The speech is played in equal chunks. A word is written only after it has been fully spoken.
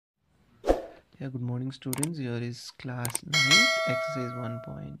Yeah, good morning students. Here is class 9 exercise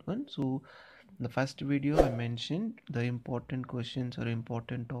 1.1. So in the first video I mentioned the important questions or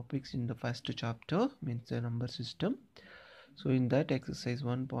important topics in the first chapter, means the number system. So in that exercise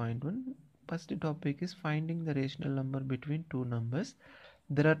 1.1, first topic is finding the rational number between two numbers.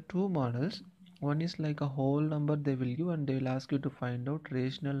 There are two models. One is like a whole number they will give, and they will ask you to find out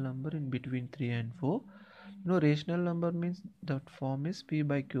rational number in between 3 and 4. Rational number means that form is P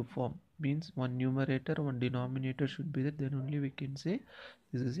by Q form, means one numerator, one denominator should be there, then only we can say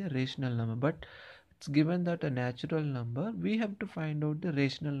this is a rational number. But it's given that a natural number, we have to find out the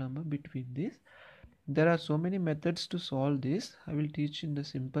rational number between these. There are so many methods to solve this. I will teach in the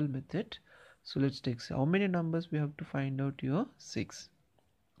simple method. So let's take how many numbers we have to find out here. 6.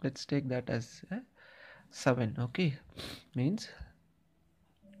 Let's take that as 7. Okay, means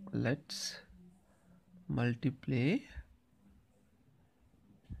let's multiply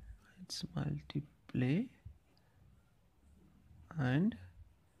and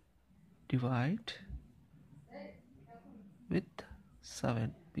divide with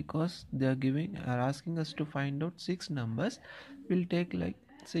 7, because they are asking us to find out 6 numbers. We'll take like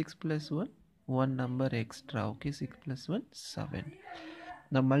 6 plus 1 number extra. Okay, 6 plus 1 7.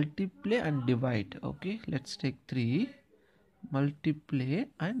 Now multiply and divide. Okay, let's take 3. Multiply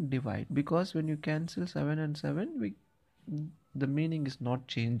and divide, because when you cancel 7 and 7, the meaning is not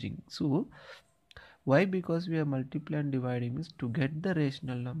changing. So why? Because we are multiplying and dividing means to get the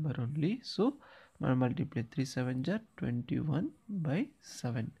rational number only. So multiply 3 7 are 21 by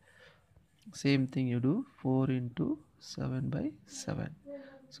 7. Same thing you do, 4 into 7 by 7.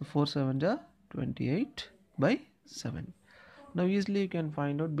 So 4 7 are 28 by 7. Now easily you can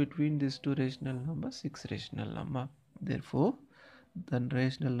find out between these two rational numbers 6 rational number. Therefore the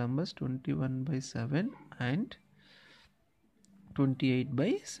rational numbers 21 by 7 and 28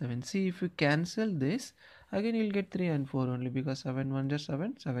 by 7. See, if you cancel this, again you'll get 3 and 4 only, because 7 1 is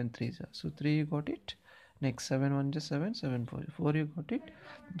 7, 7 3 is. So 3 you got it. Next 7 1 is 7, 7 4. 4 you got it.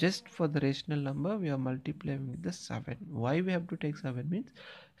 Just for the rational number we are multiplying with the 7. Why we have to take 7 means,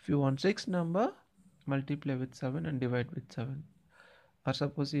 if you want 6 number, multiply with 7 and divide with 7. Or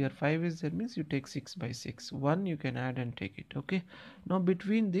suppose here 5 is there, means you take 6 by 6. 1 you can add and take it. Okay, now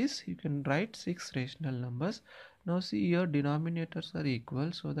between this you can write 6 rational numbers. Now see, here denominators are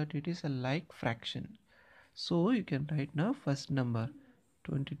equal, so that it is a like fraction. So you can write now first number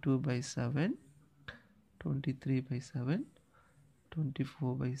 22 by 7, 23 by 7,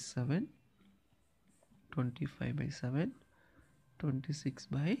 24 by 7, 25 by 7, 26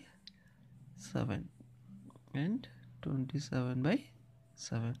 by 7 and 27 by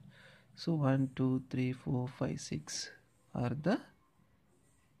 7. So 1 2 3 4 5 6 are the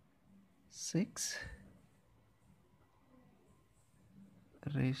 6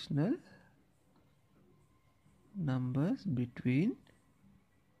 rational numbers between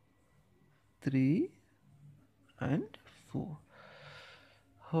 3 and 4.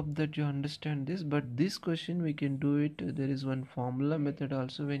 Hope that you understand this. But this question we can do it, there is one formula method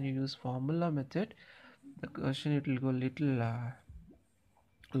also. When you use formula method, the question it will go little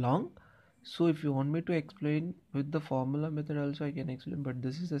long. So if you want me to explain with the formula method also, I can explain, but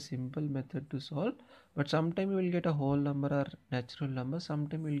this is a simple method to solve. But sometime you will get a whole number or natural number,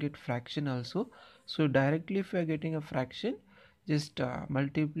 sometime you will get fraction also. So directly if you are getting a fraction, just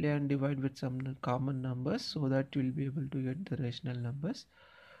multiply and divide with some common numbers, so that you will be able to get the rational numbers.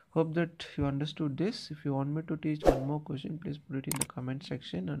 Hope that you understood this. If you want me to teach one more question, please put it in the comment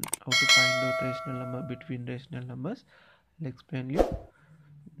section, and how to find out rational number between rational numbers. I'll explain you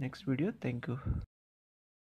next video. Thank you.